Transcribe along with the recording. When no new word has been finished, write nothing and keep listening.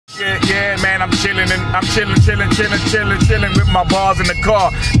Yeah, man, I'm chilling with my bars in the car.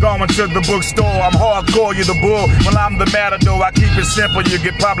 Going to the bookstore, I'm hardcore, you the bull. Well, I'm the matador, I keep it simple. You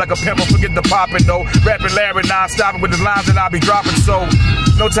get popped like a pimple, forget the popping though. Rapping Larry, non-stopping with the lines that I be dropping. So,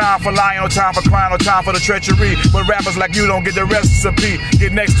 no time for lying, no time for crying, no time for the treachery. But rappers like you don't get the recipe.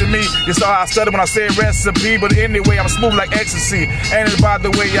 Get next to me, you saw how I stuttered when I said recipe. But anyway, I'm smooth like ecstasy. And by the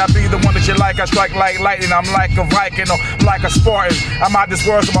way, I be the one that you like. I strike like lightning, I'm like a Viking or like a Spartan. I'm out this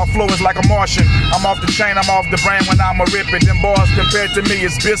world, so my flow is like a Martian. I'm off the chain, I'm off the brain when I'ma rip it. Them bars compared to me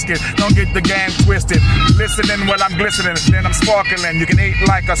is biscuit. Don't get the game twisted. Listening while I'm glistening, then I'm sparkling. You can eat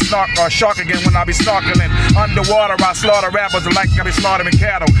like a snark or a shark again when I be snorkeling. Underwater, I slaughter rappers like I be slaughtering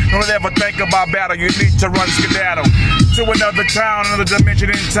cattle. Don't ever think about battle, you need to run skedaddle. To another town, another dimension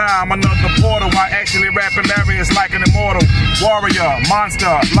in time, another portal. I actually rapping Larry is like an immortal warrior,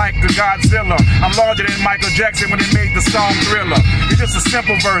 monster, like the Godzilla. I'm larger than Michael Jackson when he made the song Thriller. It's just a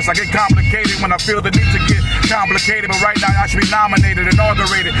simple verse, I get complicated when I feel the need to get complicated. But right now I should be nominated,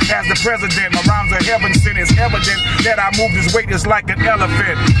 inaugurated as the president. My rhymes are heaven sent, it's evident that I move this weight is like an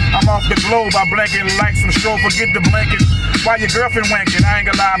elephant. I'm off the globe, I'm blanking like some strobe, forget the blanket. While your girlfriend wanking, I ain't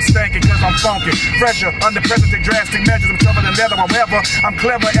gonna lie, I'm stankin' cause I'm funkin'. Pressure, under pressure, take drastic measures, I'm covered in leather. However, I'm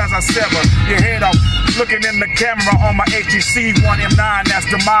clever as I sever your head off. Looking in the camera on my HGC 1M9, that's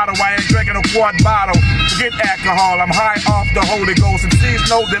the motto. I ain't drinking a quart bottle. Forget alcohol, I'm high off the Holy Ghost. And please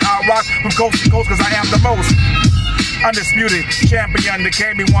know that I rock from coast to coast cause I am the most undisputed champion. There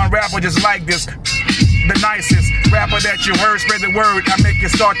can't be one rapper just like this. The nicest rapper that you heard, spread the word, I make you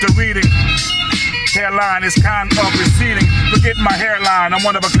start to reading. Hairline is kind of receding. Forget my hairline. I'm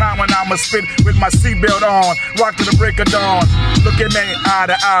one of a kind when I'ma spit with my seatbelt on. Rock to the break of dawn. Look at me eye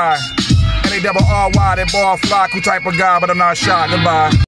to eye. And they double R-Y, that ball fly, cool type of guy, but I'm not shy. Goodbye.